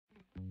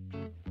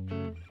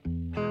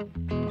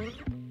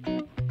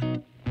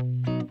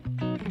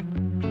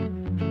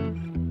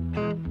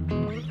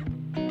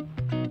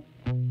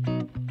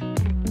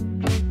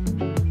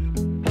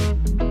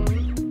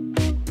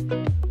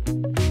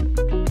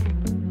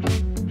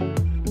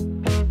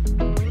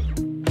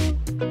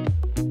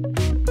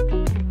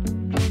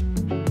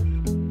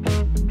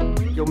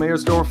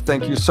Maiersdorf,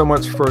 thank you so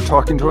much for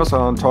talking to us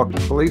on Talk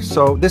with Police.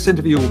 So this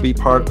interview will be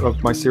part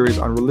of my series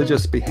on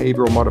religious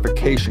behavioral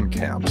modification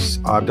camps.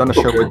 I've done a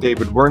show with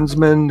David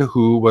Wernsman,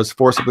 who was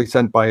forcibly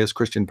sent by his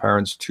Christian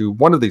parents to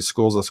one of these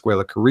schools,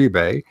 Escuela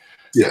Caribe,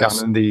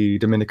 down in the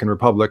Dominican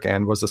Republic,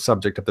 and was the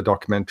subject of the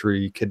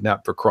documentary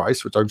Kidnapped for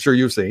Christ, which I'm sure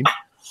you've seen.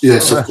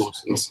 Yes, of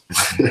course. Yes.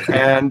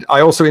 And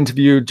I also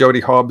interviewed Jody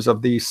Hobbs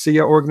of the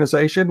SIA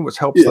organization, which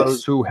helps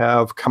those who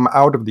have come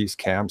out of these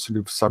camps and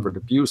who've suffered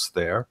abuse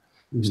there.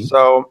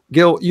 So,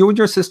 Gyl, you and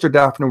your sister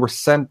Daphne were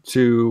sent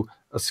to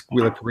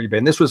Escuela Caribe,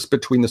 and this was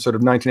between the sort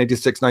of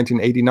 1986,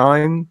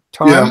 1989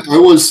 time? Yeah, I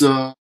was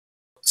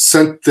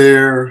sent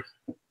there.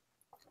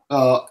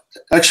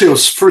 Actually, I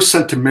was first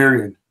sent to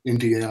Marion,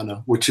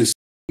 Indiana, which is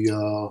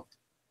the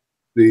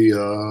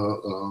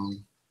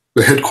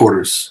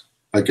headquarters,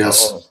 I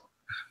guess.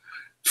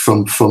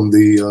 From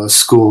the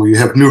school. You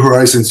have New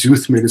Horizons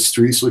Youth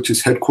Ministries, which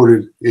is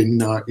headquartered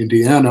in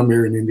Indiana,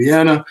 Marion,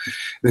 Indiana.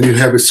 Then you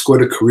have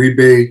Escuela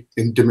Caribe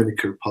in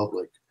Dominican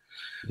Republic.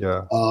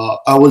 Yeah.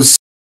 I was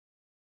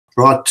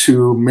brought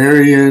to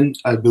Marion,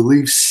 I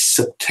believe,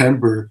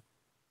 September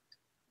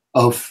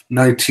of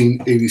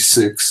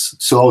 1986.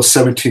 So I was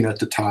 17 at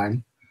the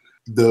time.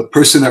 The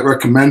person that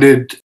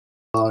recommended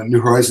New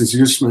Horizons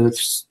Youth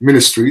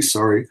Ministries,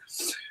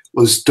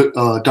 was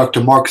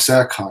Dr. Mark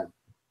Zackheim.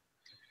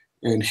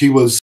 And he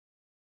was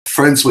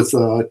friends with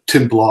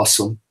Tim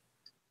Blossom,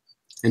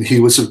 and he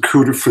was a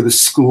recruiter for the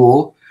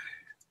school.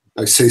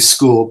 I say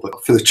school,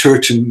 but for the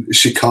church in the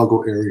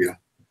Chicago area.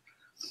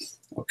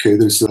 Okay,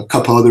 there's a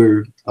couple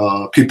other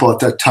people at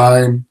that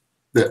time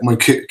that when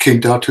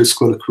came down to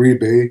Escuela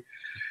Caribe,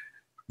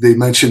 they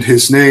mentioned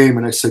his name,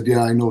 and I said,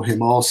 yeah, I know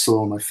him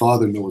also. My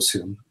father knows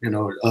him. You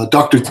know,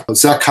 Dr.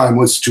 Zackheim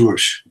was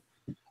Jewish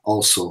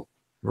also.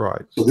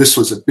 Right. So this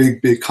was a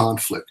big, big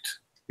conflict.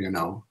 You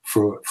know,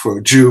 for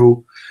a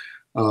Jew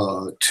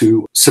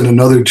to send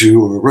another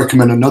Jew or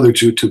recommend another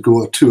Jew to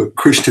go to a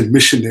Christian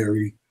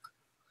missionary.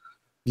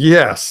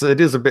 Yes,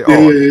 it is a bit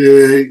odd.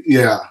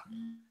 Yeah.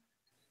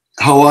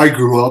 How I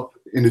grew up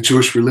in the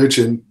Jewish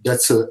religion,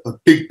 that's a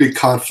big, big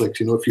conflict.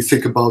 You know, if you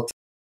think about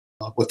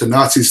what the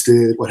Nazis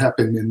did, what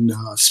happened in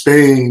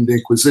Spain, the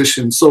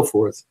Inquisition, and so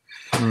forth.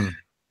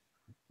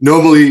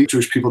 Normally,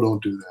 Jewish people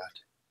don't do that,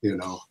 you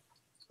know,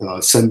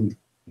 send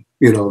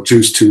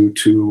Jews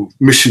to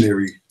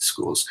missionary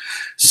schools.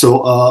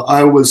 So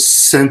I was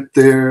sent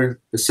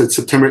there, I said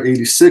September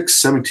 86,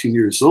 17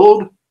 years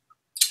old.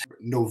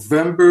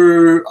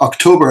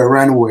 October, I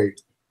ran away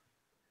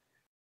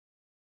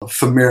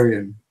from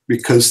Marion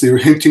because they were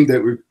hinting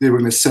that they were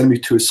going to send me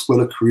to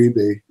Escuela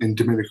Caribe in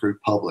Dominican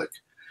Republic.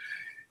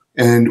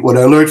 And what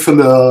I learned from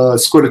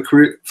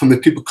the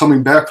people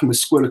coming back from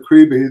Escuela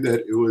Caribe,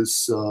 that it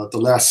was the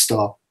last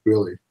stop,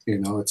 really. You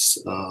know, it's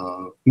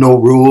no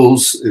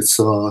rules. It's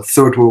a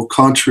third world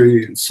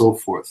country and so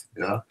forth.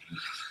 Yeah.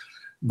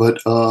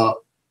 But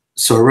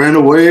so I ran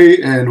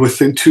away, and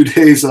within 2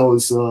 days I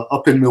was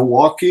up in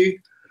Milwaukee.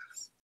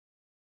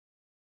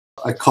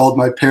 I called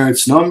my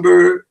parents'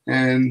 number,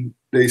 and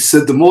they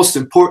said the most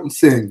important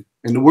thing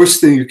and the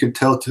worst thing you can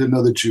tell to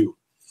another Jew: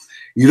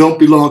 you don't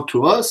belong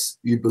to us,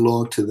 you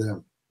belong to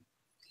them.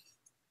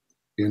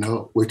 You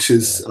know, which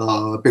is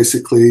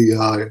basically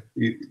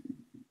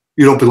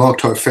you don't belong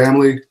to our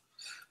family,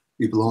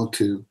 you belong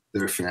to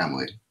their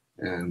family.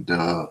 And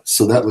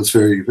so that was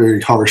very, very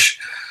harsh.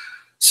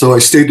 So I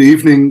stayed the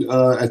evening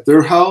at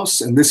their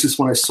house, and this is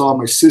when I saw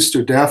my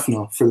sister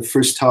Daphne for the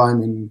first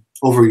time in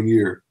over a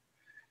year.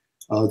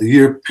 The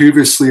year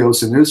previously I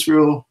was in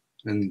Israel,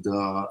 and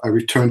I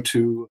returned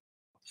to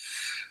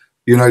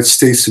the United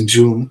States in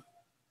June.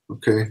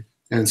 Okay,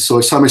 and so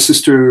I saw my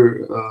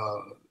sister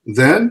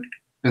then,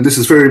 and this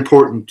is very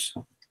important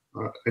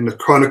in the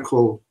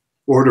chronicle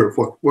order of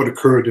what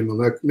occurred in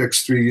the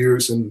next 3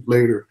 years and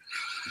later.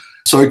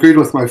 So I agreed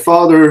with my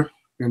father,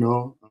 you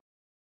know,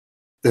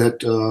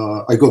 that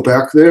I go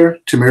back there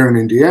to Marion,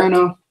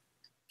 Indiana,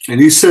 and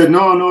he said,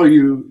 no,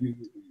 you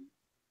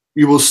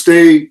will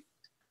stay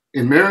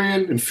in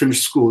Marion and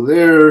finish school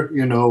there,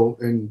 you know,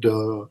 and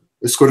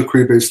Escuela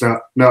Caribe is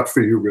not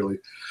for you, really.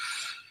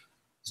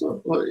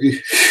 So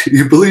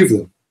you believe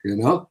them, you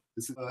know.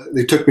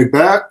 They took me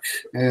back,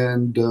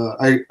 and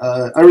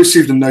I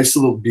received a nice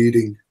little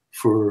beating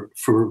for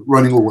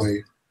running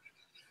away.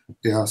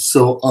 Yeah.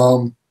 So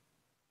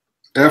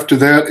after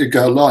that, it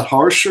got a lot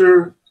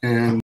harsher,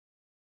 and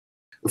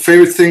the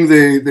favorite thing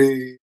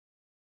they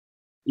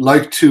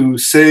like to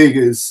say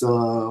is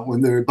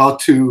when they're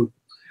about to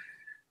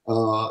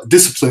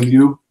discipline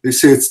you, they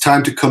say it's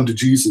time to come to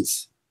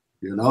Jesus,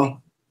 you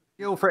know.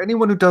 For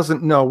anyone who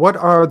doesn't know, what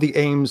are the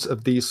aims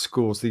of these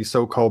schools, these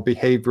so-called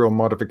behavioral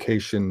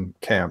modification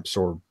camps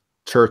or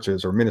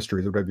churches or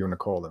ministries, whatever you want to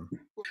call them?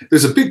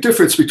 There's a big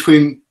difference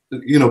between,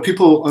 you know,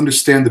 people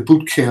understand the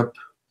boot camp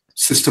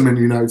system in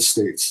the United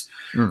States,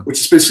 which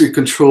is basically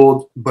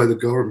controlled by the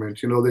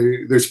government. You know,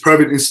 there's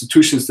private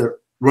institutions that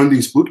run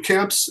these boot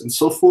camps and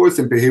so forth,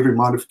 and behavior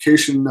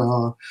modification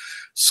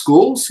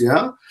schools,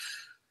 yeah.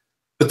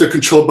 but they're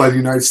controlled by the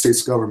United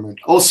States government.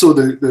 Also,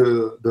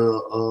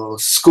 the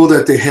school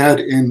that they had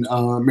in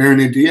Marion,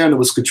 Indiana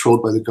was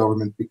controlled by the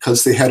government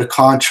because they had a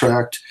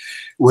contract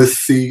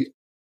with the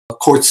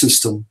court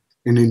system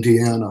in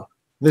Indiana.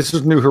 This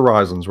is New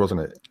Horizons,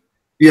 wasn't it?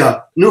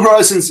 Yeah, New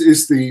Horizons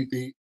is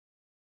the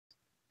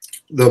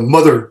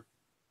mother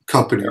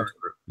company.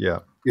 Yeah.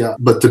 Yeah,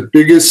 but the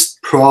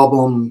biggest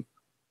problem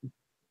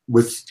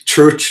with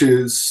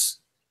churches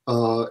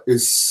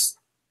is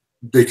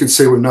they can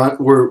say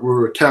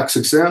we're tax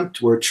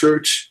exempt, we're a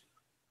church,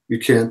 you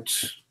can't,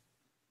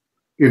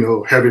 you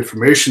know, have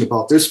information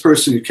about this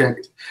person, you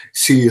can't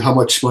see how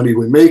much money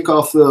we make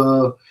off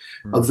the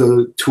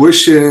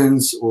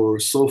tuitions or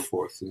so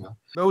forth. You know,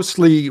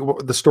 mostly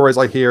the stories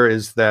I hear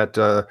is that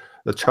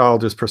the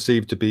child is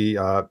perceived to be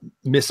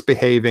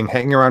misbehaving,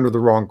 hanging around with the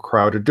wrong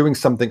crowd, or doing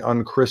something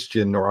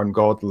unchristian or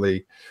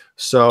ungodly.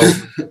 So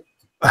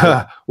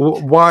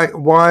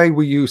why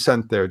were you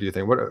sent there, do you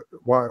think?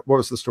 What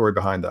was the story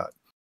behind that?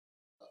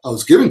 I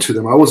was given to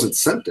them. I wasn't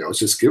sent there. I was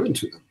just given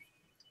to them.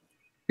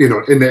 You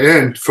know, in the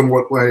end, from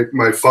what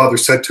my father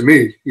said to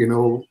me, you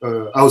know,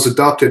 I was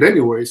adopted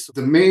anyway. So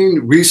the main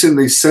reason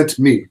they sent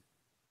me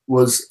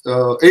was,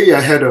 I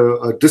had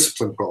a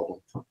discipline problem.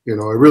 You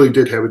know, I really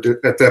did have,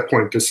 at that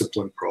point,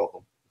 discipline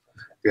problem.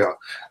 Yeah.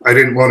 I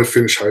didn't want to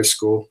finish high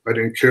school. I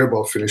didn't care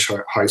about finishing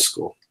high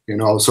school. You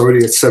know, I was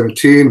already at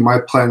 17. My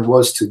plan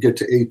was to get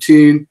to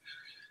 18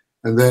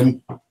 and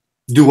then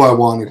do what I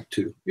wanted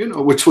to, you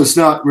know, which was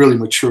not really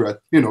mature.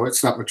 You know,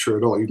 it's not mature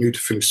at all. You need to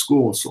finish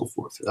school and so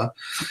forth. Yeah.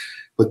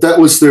 But that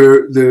was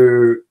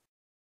their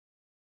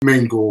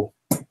main goal,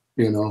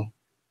 you know.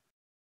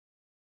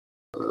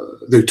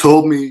 They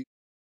told me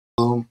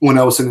when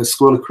I was in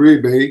Escuela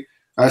Caribe,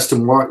 I asked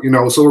them why, you know,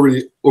 I was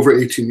already over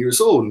 18 years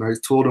old. And I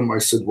told them, I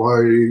said,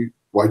 why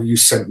do you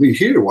send me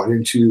here? Why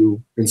didn't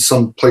you in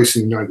some place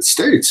in the United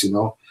States, you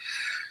know?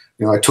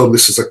 You know, I told them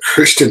this is a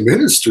Christian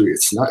ministry.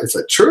 It's not, it's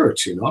a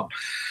church, you know.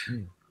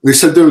 They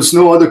said there was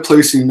no other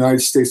place in the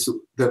United States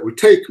that would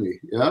take me,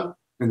 yeah?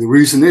 And the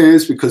reason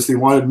is because they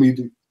wanted me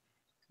to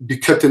be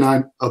kept in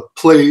a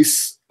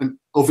place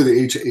over the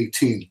age of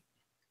 18,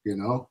 you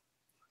know?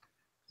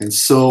 And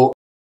so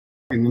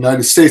in the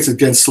United States,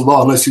 against the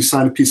law, unless you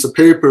sign a piece of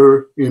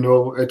paper, you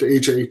know, at the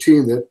age of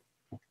 18 that,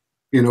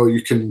 you know,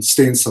 you can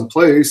stay in some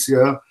place,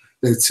 yeah,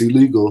 then it's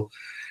illegal.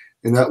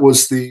 And that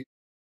was the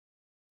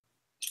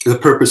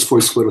purpose for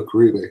Escuela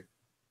Caribe.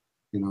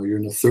 You know, you're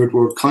in a third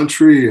world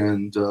country,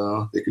 and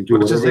they can do whatever.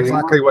 Which is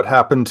exactly what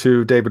happened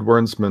to David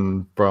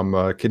Wernsman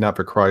from Kidnap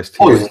for Christ.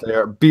 He was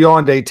there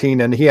beyond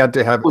 18, and he had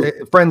to have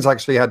friends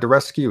actually had to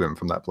rescue him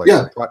from that place.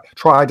 Yeah,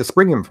 try to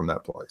spring him from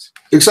that place.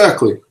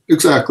 Exactly,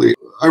 exactly.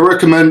 I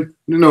recommend.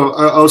 You know,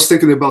 I was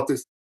thinking about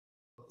this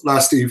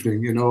last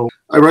evening. You know,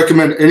 I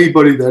recommend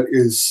anybody that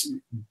is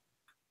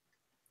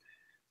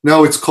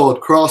now it's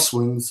called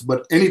crosswinds,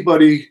 but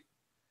anybody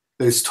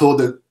that is told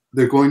that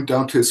they're going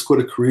down to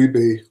Escuela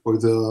Caribe, or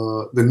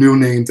the new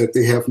name that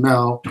they have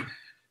now.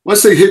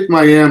 Once they hit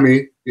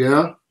Miami,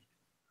 yeah,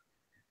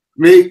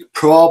 make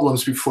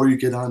problems before you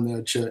get on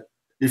that jet.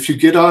 If you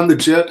get on the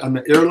jet, on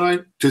the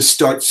airline, just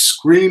start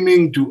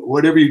screaming, do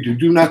whatever you do.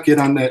 Do not get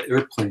on that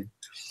airplane.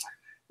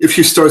 If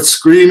you start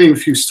screaming,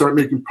 if you start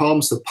making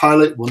problems, the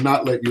pilot will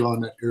not let you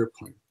on that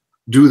airplane.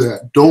 Do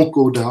that. Don't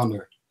go down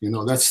there. You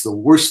know, that's the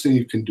worst thing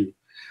you can do.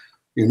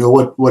 You know,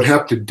 what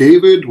happened to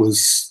David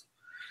was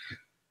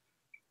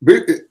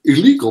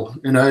illegal,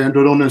 and I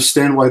don't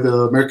understand why the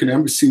American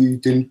embassy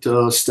didn't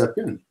step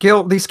in.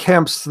 Gyl, these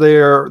camps,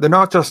 they're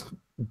not just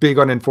big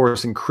on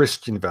enforcing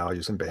Christian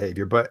values and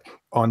behavior, but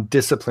on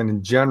discipline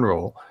in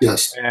general.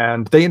 Yes.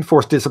 And they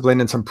enforce discipline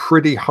in some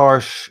pretty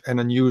harsh and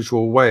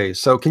unusual ways.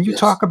 So can you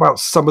talk about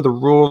some of the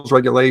rules,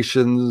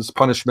 regulations,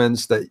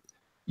 punishments that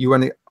you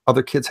and the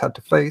other kids had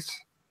to face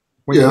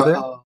when you were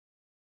there?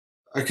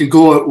 I can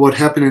go at what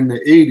happened in the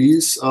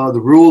 80s.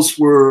 The rules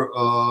were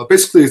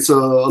basically it's a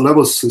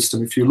level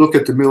system. If you look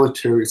at the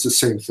military, it's the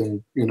same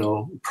thing. You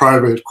know,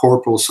 private,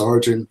 corporal,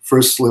 sergeant,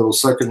 first level,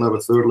 second level,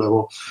 third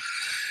level.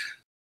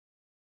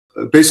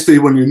 Basically,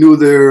 when you're new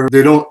there,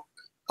 they don't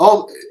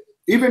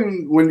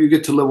even when you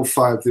get to level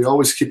 5, they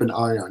always keep an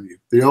eye on you.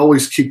 They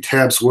always keep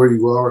tabs where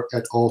you are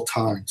at all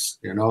times.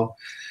 You know,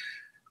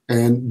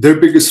 and their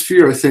biggest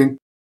fear, I think,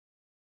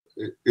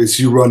 is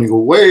you running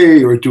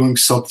away or doing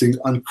something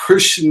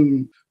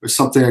unchristian or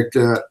something like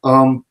that.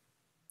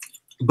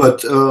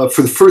 But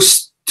for the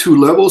first 2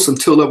 levels,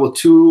 until level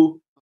 2,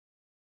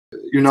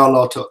 you're not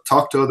allowed to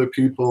talk to other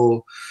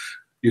people.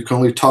 You can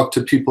only talk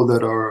to people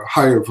that are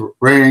higher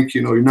rank.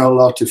 You know, you're not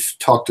allowed to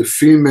talk to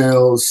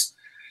females.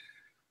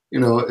 You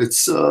know,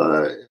 it's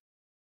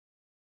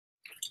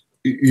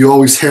you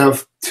always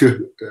have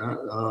to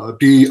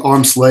be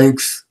arm's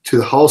length to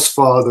the house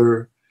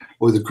father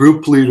or the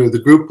group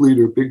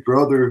leader, big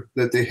brother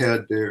that they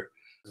had there.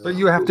 So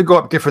you have to go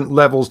up different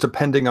levels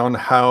depending on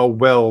how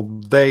well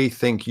they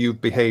think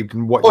you've behaved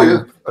and what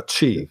you've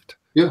achieved.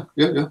 Yeah,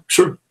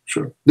 sure.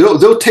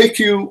 They'll take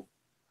you.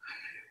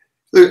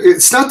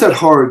 It's not that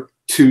hard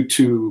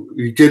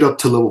to get up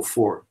to level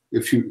 4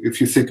 if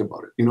you think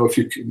about it. You know, if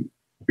you can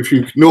if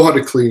you know how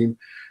to clean,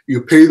 you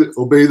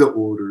obey the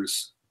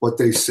orders, what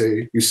they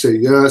say. You say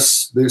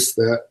yes, this,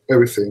 that,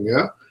 everything,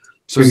 yeah?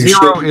 So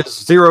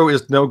zero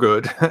is no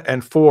good,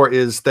 and 4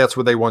 is that's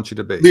where they want you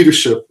to be.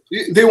 Leadership.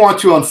 They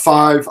want you on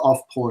 5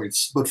 off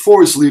points, but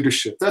 4 is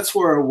leadership. That's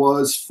where I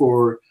was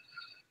for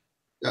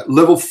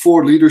level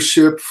 4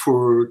 leadership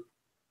for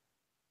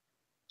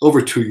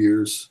over 2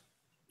 years.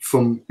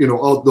 From, you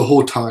know, the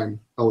whole time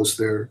I was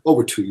there,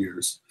 over 2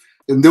 years.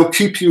 And they'll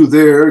keep you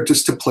there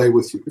just to play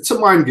with you. It's a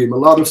mind game, a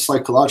lot of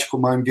psychological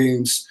mind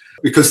games,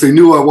 because they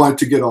knew I wanted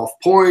to get off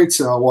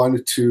points and I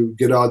wanted to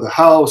get out of the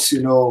house,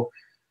 you know,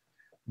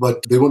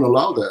 but they wouldn't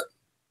allow that,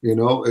 you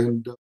know.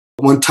 And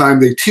one time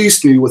they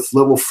teased me with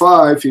level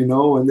 5, you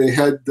know, and they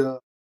had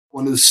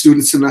one of the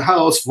students in the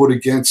house vote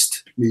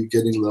against me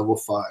getting level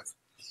 5.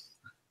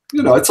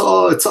 You know, it's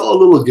all a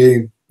little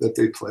game that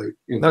they play.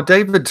 You know? Now,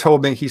 David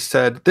told me, he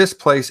said, this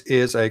place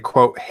is a,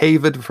 quote,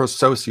 haven for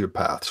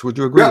sociopaths. Would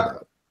you agree with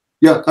that?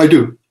 Yeah, I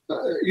do.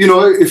 You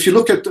know, if you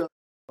look at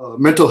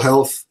mental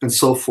health and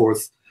so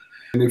forth,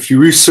 and if you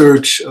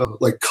research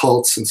like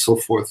cults and so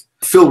forth,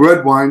 Phil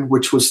Redwine,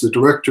 which was the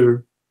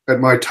director at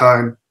my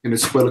time in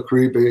Escuela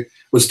Caribe,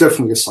 was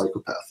definitely a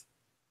psychopath.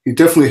 He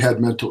definitely had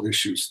mental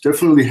issues,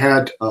 definitely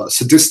had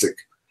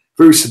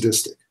very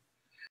sadistic.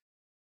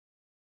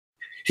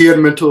 He has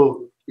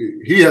mental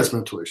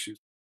issues.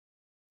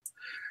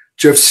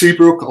 Jeff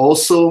Seabrook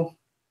also,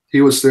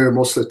 he was there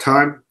most of the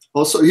time.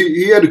 Also,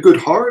 he had a good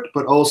heart,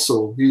 but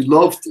also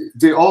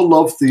they all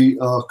loved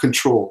the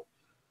control.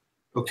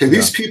 Okay, yeah.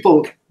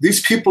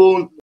 These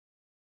people,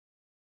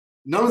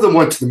 none of them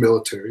went to the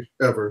military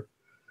ever.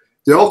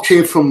 They all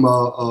came from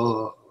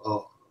a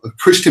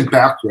Christian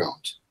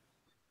background.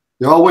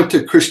 They all went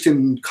to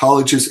Christian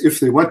colleges if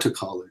they went to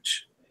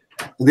college.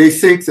 And they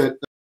think that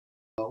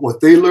what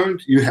they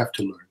learned, you have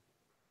to learn.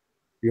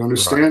 You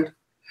understand?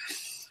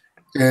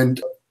 Right.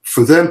 And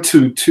for them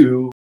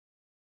to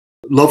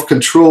love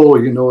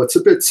control, you know, it's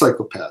a bit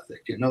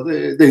psychopathic. You know,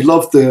 they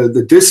love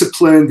the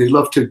discipline. They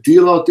love to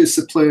deal out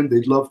discipline.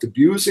 They loved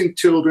abusing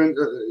children.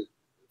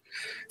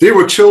 They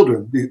were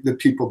children, the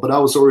people, but I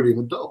was already an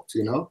adult,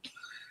 you know.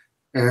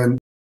 And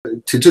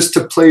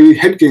to play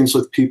head games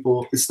with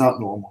people, it's not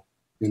normal,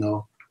 you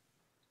know.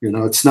 You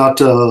know, it's not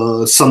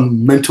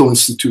some mental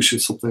institution,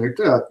 something like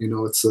that. You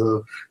know, it's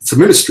a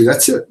ministry.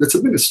 That's it. It's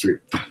a ministry.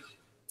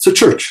 It's a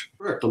church.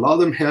 Correct. A lot of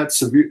them had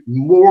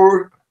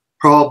more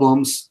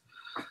problems,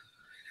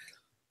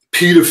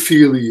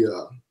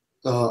 pedophilia,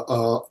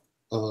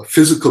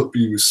 physical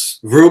abuse,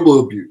 verbal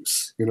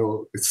abuse. You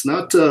know, it's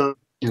not, you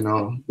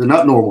know, they're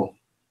not normal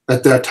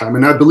at that time.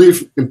 And I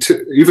believe,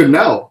 even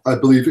now, I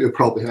believe it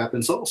probably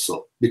happens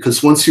also.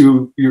 Because once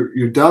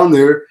you're down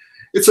there,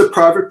 it's a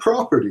private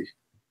property.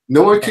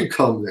 No one can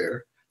come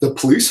there. The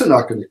police are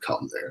not going to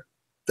come there.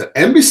 The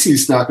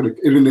embassy's not going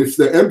to, even if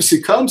the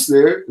embassy comes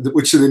there,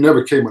 which they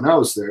never came when I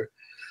was there,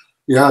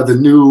 yeah, the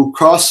new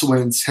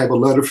crosswinds have a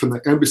letter from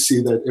the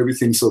embassy that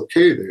everything's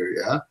okay there,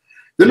 yeah?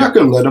 They're not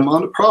going to let them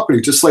on the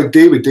property, just like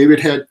David.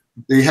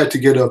 They had to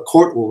get a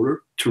court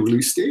order to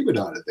release David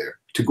out of there,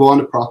 to go on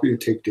the property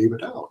and take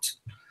David out,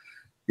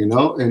 you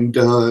know? And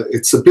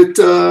it's a bit,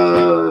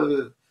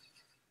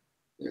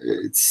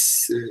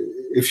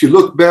 if you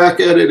look back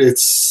at it,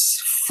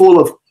 it's full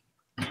of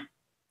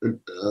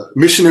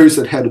missionaries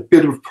that had a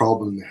bit of a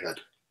problem in the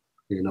head.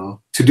 You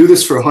know, to do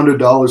this for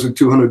 $100 and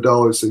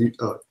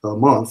 $200 a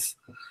month,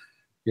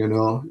 you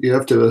know, you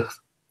have a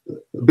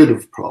bit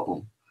of a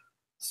problem.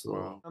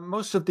 So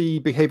most of the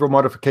behavioral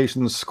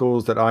modification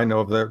schools that I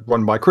know of, they're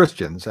run by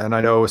Christians, and I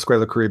know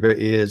Escuela Caribe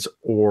is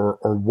or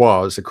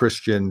was a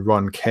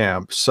Christian-run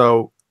camp.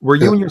 So were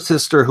you and your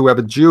sister, who have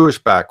a Jewish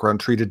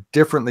background, treated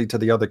differently to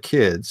the other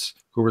kids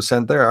who were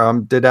sent there?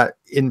 Did that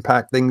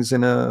impact things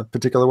in a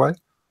particular way?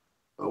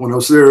 When I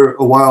was there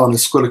a while in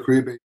Escuela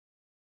Caribe,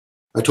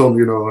 I told them,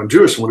 you know, I'm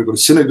Jewish. I want to go to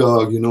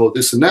synagogue, you know,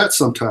 this and that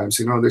sometimes.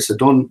 You know, they said,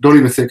 don't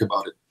even think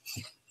about it.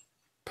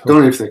 Don't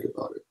even think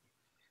about it.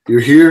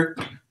 You're here,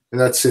 and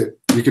that's it.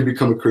 You can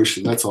become a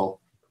Christian. That's all,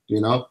 you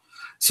know.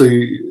 So,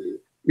 you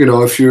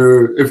know, if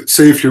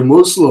you're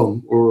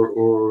Muslim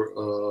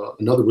or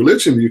another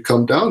religion, you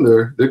come down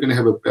there, they're going to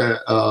have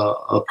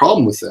a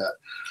problem with that.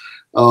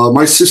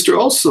 My sister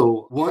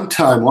also, one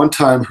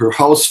time her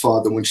house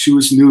father, when she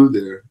was new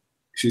there,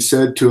 she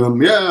said to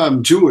him, yeah,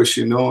 I'm Jewish,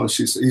 you know. And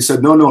he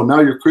said, no, now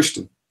you're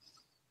Christian,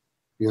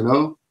 you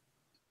know.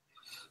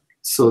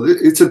 So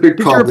it's a big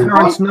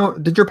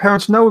problem. Did your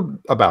parents know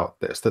about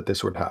this, that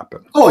this would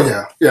happen? Oh,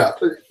 yeah.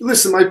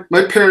 Listen,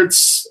 my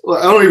parents,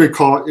 I don't even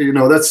call it, you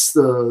know, that's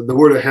the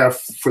word I have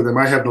for them.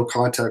 I have no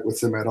contact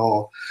with them at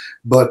all.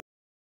 But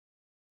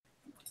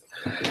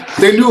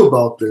they knew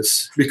about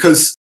this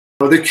because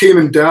they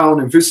came down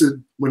and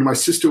visited when my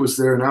sister was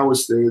there and I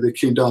was there. They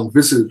came down and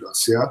visited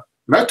us, yeah.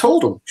 And I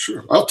told them,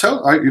 sure, I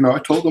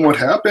told them what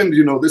happened,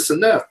 you know, this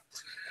and that.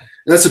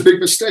 And that's a big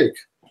mistake.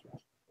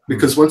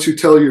 Because once you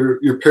tell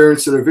your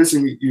parents that are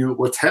visiting you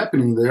what's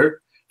happening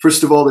there,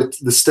 first of all,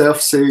 the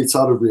staff say it's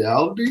out of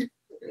reality,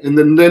 and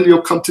then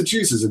you'll come to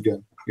Jesus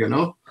again, you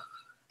know?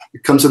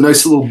 It comes a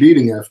nice little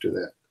beating after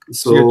that.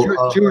 So your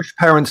So Jewish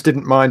parents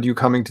didn't mind you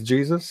coming to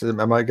Jesus?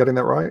 Am I getting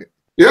that right?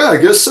 yeah, I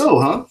guess so,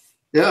 huh?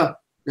 Yeah,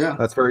 yeah.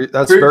 That's very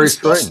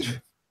Disgusting.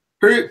 strange.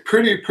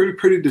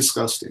 Pretty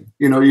disgusting.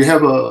 You know, you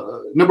have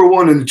a number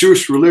one in the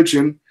Jewish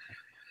religion,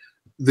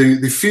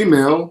 the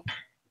female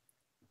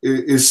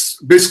is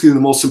basically the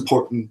most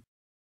important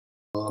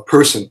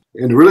person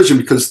in the religion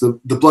because the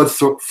blood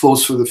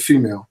flows through the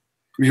female.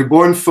 If you're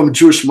born from a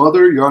Jewish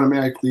mother, you're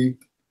automatically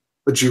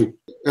a Jew.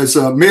 As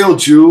a male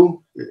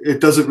Jew, it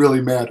doesn't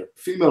really matter.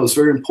 Female is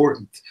very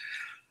important.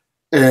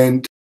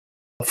 And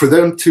for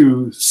them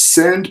to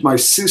send my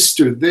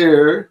sister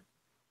there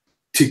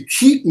to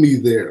keep me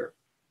there,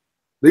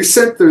 they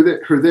sent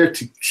her there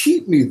to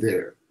keep me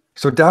there.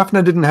 So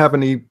Daphne didn't have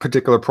any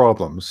particular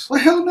problems? Well,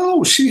 hell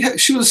no. She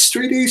was a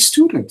straight A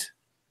student.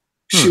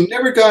 She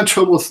never got in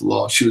trouble with the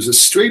law. She was a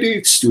straight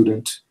A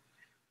student,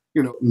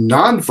 you know,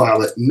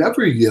 nonviolent,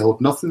 never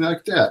yelled, nothing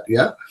like that.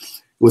 Yeah.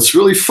 What's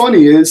really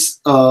funny is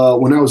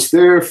when I was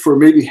there for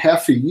maybe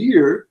half a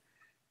year,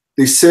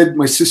 they said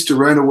my sister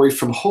ran away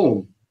from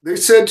home. They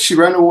said she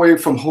ran away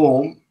from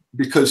home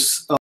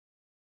because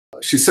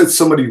she said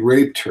somebody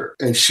raped her,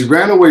 and she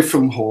ran away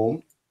from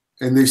home.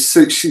 And they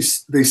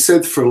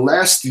said for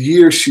last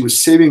year she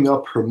was saving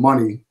up her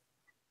money,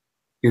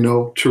 you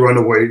know, to run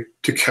away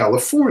to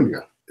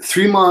California.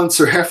 3 months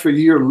or half a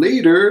year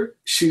later,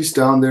 she's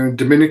down there in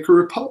Dominican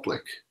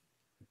Republic,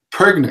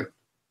 pregnant.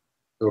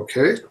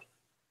 Okay.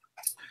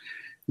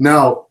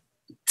 Now,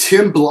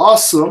 Tim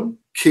Blossom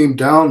came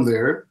down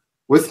there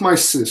with my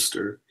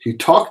sister. He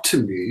talked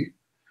to me,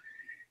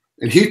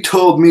 and he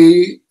told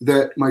me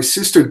that my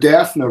sister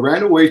Daphne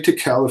ran away to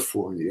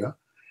California.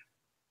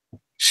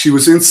 She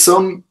was in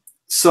some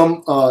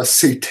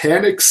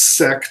satanic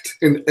sect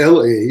in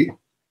LA,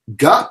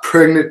 got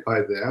pregnant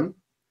by them,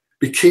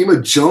 became a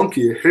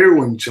junkie, a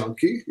heroin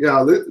junkie.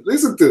 Yeah,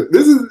 listen to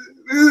this.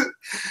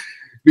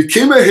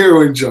 Became a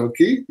heroin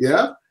junkie.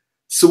 Yeah.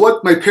 So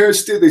what my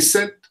parents did, they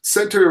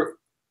sent her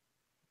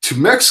to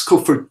Mexico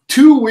for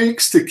 2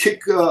 weeks to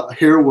kick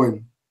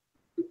heroin,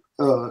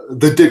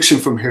 the addiction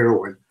from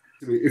heroin.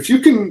 If you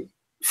can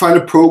find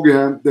a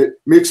program that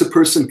makes a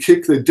person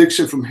kick the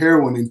addiction from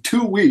heroin in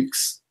 2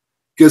 weeks,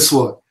 guess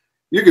what?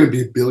 You're going to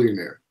be a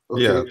billionaire.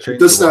 Okay? Yeah, it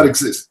does not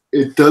exist.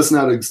 It does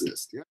not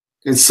exist. Yeah?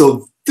 And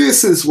so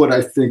this is what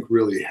I think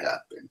really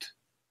happened.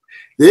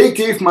 They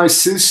gave my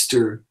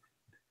sister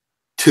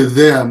to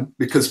them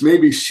because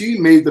maybe she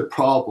made the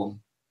problem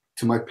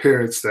to my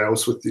parents that I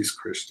was with these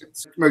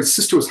Christians. My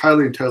sister was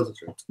highly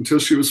intelligent. Until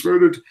she was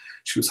murdered,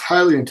 she was a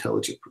highly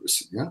intelligent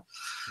person. Yeah.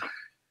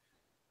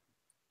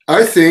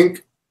 I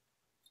think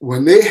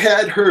when they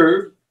had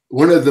her,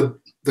 one of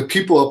the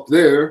people up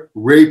there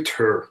raped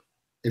her,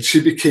 and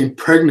she became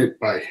pregnant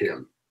by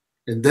him.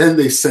 And then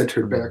they sent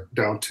her back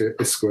down to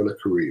Escuela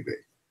Caribe.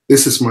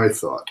 This is my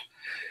thought.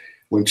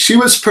 When she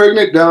was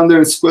pregnant down there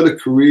in Escuela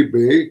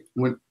Caribe,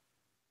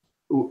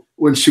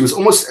 when she was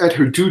almost at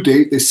her due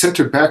date, they sent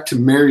her back to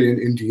Marion,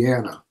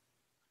 Indiana.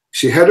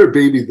 She had her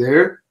baby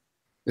there.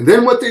 And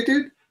then what they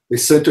did, they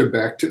sent her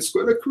back to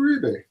Escuela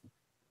Caribe.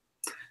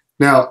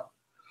 Now,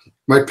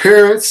 my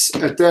parents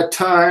at that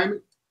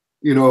time,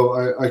 you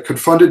know, I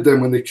confronted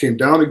them when they came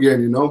down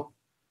again, you know.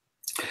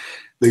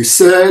 They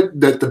said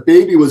that the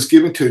baby was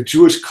given to a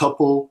Jewish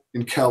couple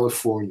in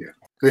California.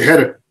 They had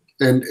it.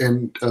 And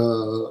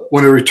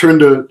when I returned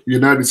to the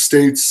United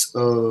States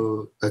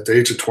at the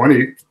age of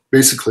 20,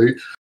 basically,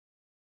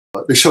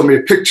 they showed me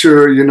a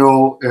picture, you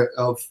know,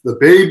 of the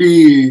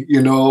baby,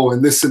 you know,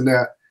 and this and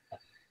that.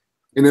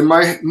 And in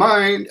my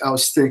mind, I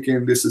was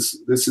thinking, this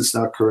is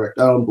not correct.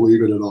 I don't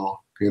believe it at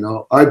all. You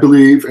know, I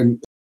believe,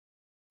 and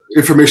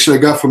information I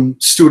got from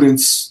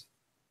students,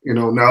 you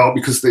know, now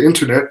because of the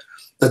internet,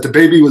 that the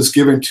baby was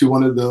given to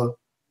one of the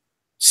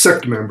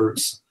sect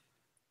members,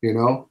 you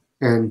know,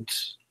 and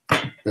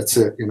that's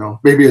it, you know,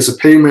 maybe as a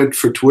payment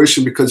for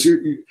tuition, because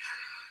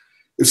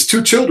it's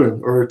 2 children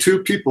or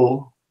 2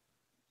 people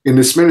in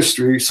this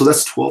ministry. So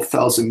that's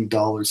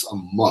 $12,000 a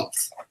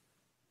month.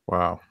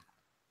 Wow.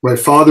 My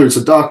father is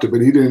a doctor, but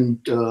he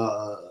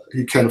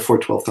can't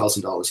afford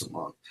 $12,000 a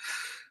month.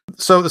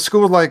 So the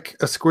school like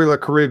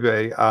Escuela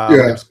Caribe,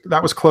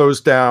 that was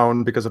closed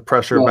down because of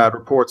pressure, bad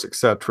reports,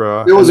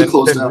 etc. It wasn't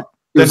closed down.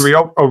 Then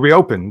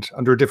reopened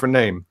under a different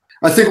name.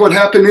 I think what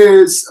happened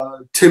is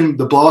Tim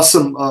the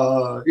Blossom,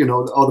 you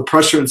know, all the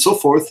pressure and so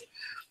forth,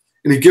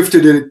 and he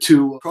gifted it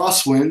to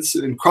Crosswinds.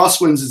 And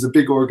Crosswinds is a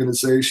big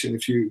organization.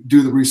 If you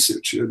do the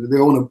research, they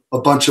own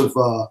a bunch of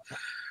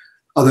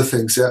other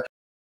things. Yeah.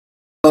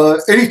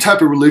 Any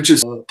type of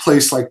religious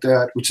place like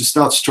that, which is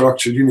not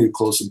structured, you need to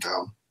close them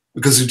down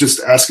because they're just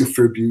asking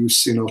for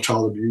abuse, you know,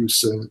 child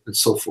abuse and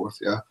so forth.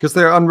 Yeah. Because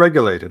they're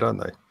unregulated,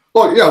 aren't they?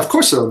 Oh, yeah, of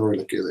course they're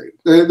unregulated.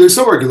 There's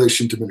no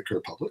regulation in Dominican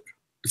Republic.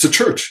 It's a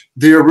church.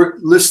 They are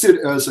listed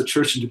as a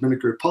church in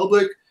Dominican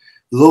Republic.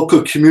 The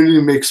local community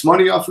makes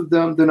money off of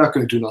them. They're not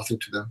going to do nothing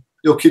to them.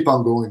 They'll keep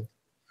on going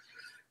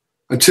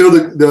until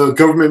the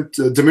government,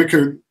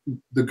 Dominican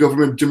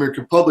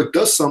Republic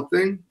does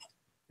something.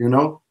 You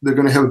know, they're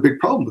going to have a big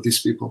problem with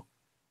these people.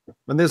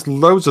 And there's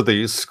loads of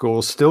these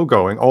schools still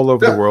going all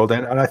over the world,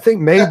 and I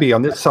think maybe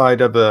on this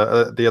side of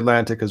the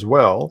Atlantic as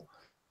well.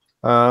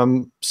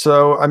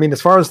 So, I mean,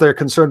 as far as they're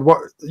concerned, what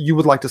you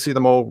would like to see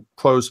them all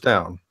closed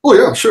down? Oh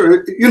yeah,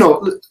 sure. You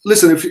know,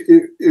 listen,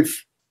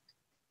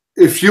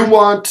 if you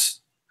want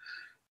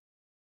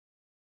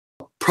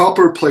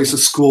proper place of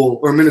school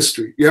or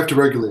ministry, you have to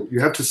regulate it. You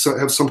have to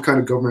have some kind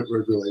of government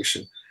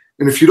regulation.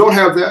 And if you don't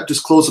have that,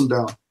 just close them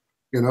down,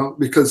 you know,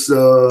 because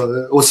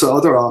what's the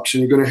other option?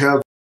 You're going to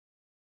have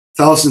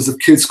thousands of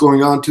kids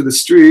going onto the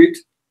street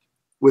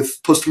with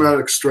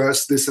post-traumatic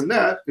stress, this and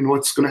that, and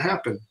what's going to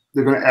happen?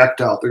 They're going to act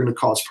out. They're going to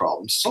cause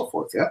problems, so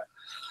forth. Yeah.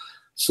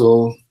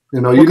 So, you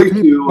know,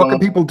 what can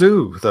people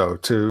do though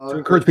to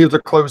encourage people to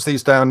close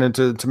these down and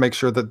to make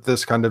sure that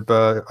this kind of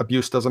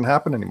abuse doesn't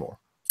happen anymore?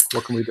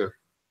 What can we do?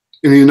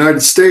 In the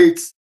United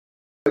States,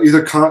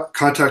 either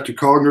contact your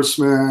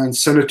congressman,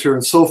 senator,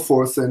 and so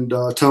forth, and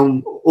tell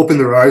them, open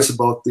their eyes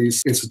about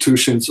these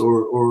institutions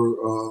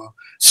or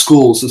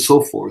schools and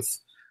so forth.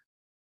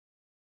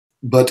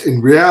 But in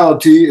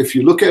reality, if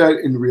you look at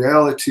it in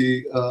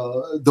reality,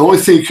 the only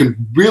thing you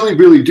can really,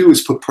 really do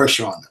is put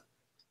pressure on them.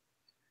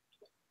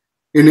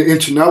 In the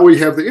internet, now we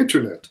have the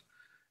internet.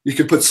 You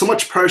can put so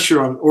much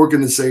pressure on an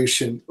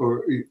organization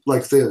or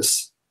like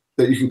this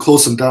that you can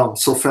close them down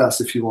so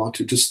fast if you want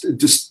to.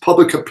 Just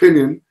public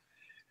opinion,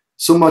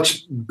 so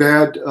much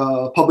bad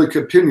public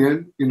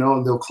opinion, you know,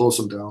 and they'll close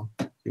them down.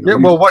 You know, yeah,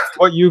 well,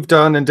 what you've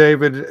done and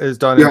David has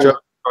done, and Joe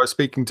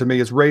speaking to me,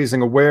 is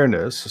raising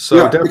awareness. So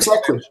definitely,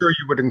 exactly. I'm sure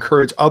you would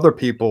encourage other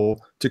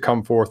people to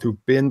come forth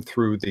who've been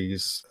through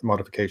these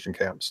modification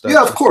camps.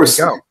 Yeah, of course.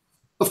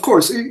 Of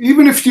course.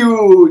 Even if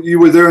you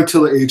were there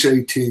until the age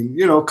 18,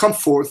 you know, come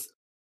forth,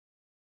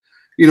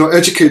 you know,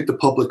 educate the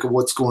public of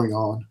what's going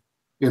on.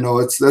 You know,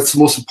 that's the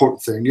most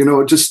important thing. You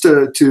know, just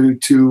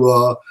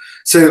to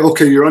say,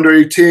 okay, you're under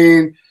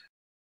 18,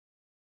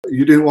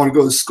 you didn't want to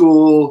go to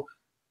school,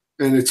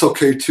 and it's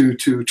okay to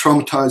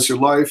traumatize your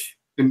life.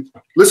 And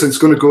listen, it's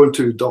going to go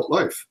into adult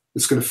life.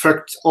 It's going to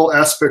affect all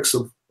aspects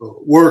of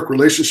work,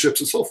 relationships,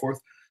 and so forth.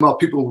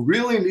 People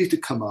really need to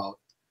come out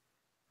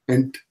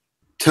and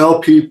tell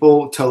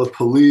people, tell the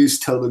police,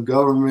 tell the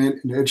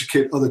government, and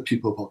educate other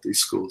people about these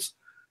schools.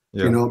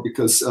 Yeah. You know,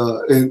 because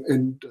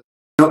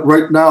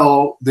right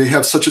now they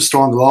have such a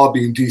strong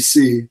lobby in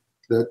DC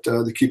that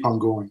they keep on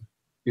going.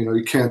 You know,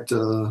 you can't.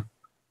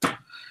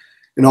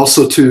 And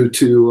also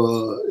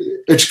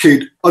to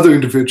educate other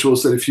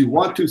individuals that if you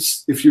want to,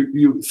 if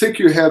you think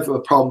you have a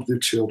problem with your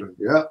children,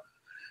 yeah,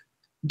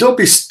 don't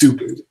be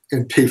stupid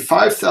and pay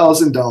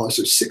 $5,000 or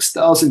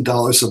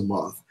 $6,000 a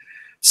month.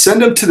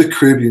 Send them to the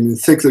Caribbean and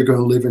think they're going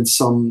to live in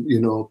some,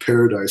 you know,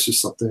 paradise or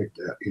something like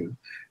that. You know,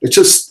 it's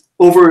just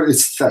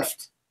it's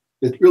theft.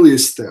 It really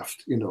is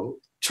theft. You know,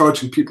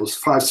 charging people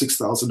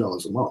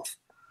 $5,000-$6,000 a month.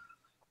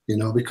 You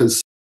know,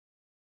 because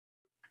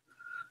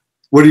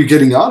what are you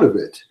getting out of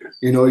it?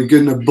 You know, you're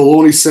getting a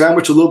bologna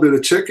sandwich, a little bit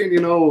of chicken,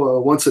 you know,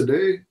 once a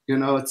day. You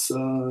know, it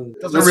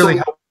doesn't really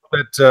help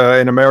that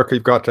in America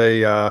you've got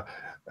a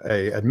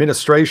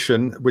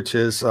administration which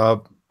is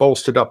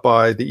bolstered up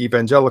by the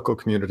evangelical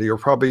community, are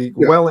probably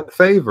well in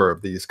favor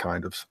of these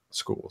kind of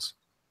schools.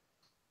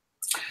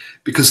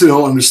 Because they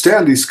don't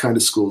understand these kind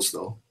of schools,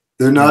 though.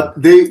 They're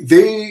not.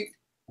 They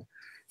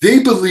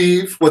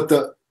believe what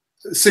the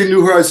say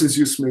New Horizons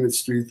Youth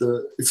Ministry.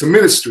 It's a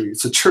ministry.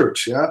 It's a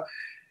church. Yeah.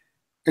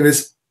 And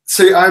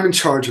say I'm in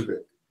charge of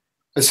it.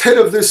 As head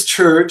of this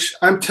church,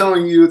 I'm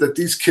telling you that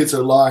these kids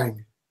are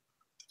lying.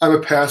 I'm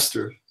a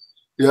pastor,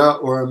 yeah,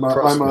 or I'm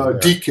a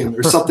deacon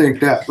or something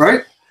like that,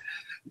 right?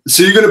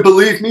 So you're going to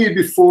believe me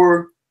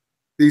before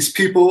these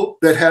people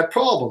that had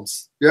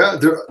problems, yeah?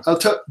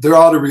 They're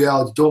out of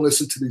reality. Don't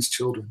listen to these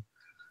children,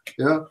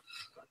 yeah?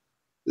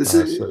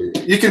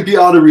 You can be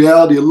out of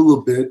reality a little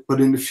bit, but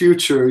in the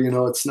future, you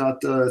know, it's not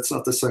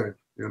the same,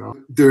 you know?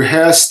 There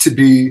has to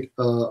be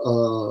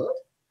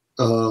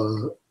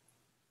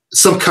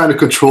some kind of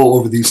control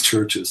over these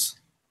churches,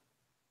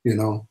 you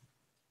know,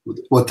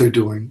 what they're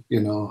doing, you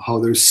know, how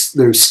they're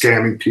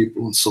scamming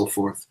people and so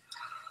forth.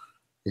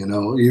 You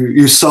know,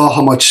 you saw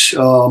how much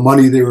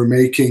money they were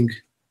making.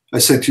 I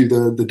sent you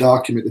the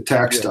document, the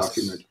tax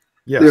document.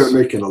 Yes. They were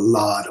making a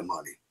lot of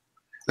money.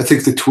 I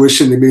think the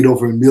tuition, they made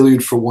over $1 million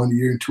for 1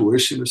 year in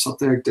tuition or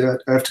something like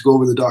that. I have to go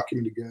over the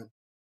document again.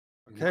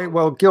 Okay,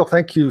 well, Gyl,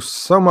 thank you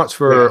so much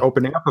for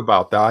opening up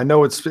about that. I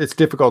know it's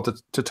difficult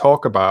to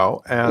talk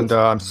about, and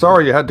I'm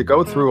sorry you had to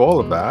go through all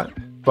of that.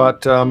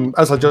 But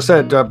as I just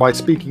said, by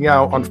speaking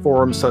out on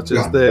forums such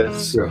as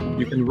this,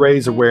 you can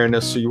raise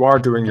awareness, so you are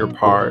doing your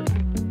part.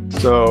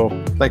 So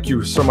thank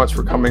you so much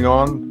for coming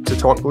on to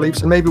Talk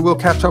Beliefs, and maybe we'll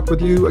catch up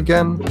with you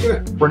again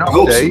for an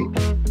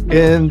update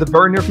in the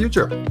very near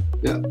future.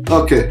 Yeah,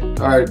 okay,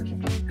 all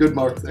right. Good,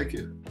 Mark, thank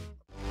you.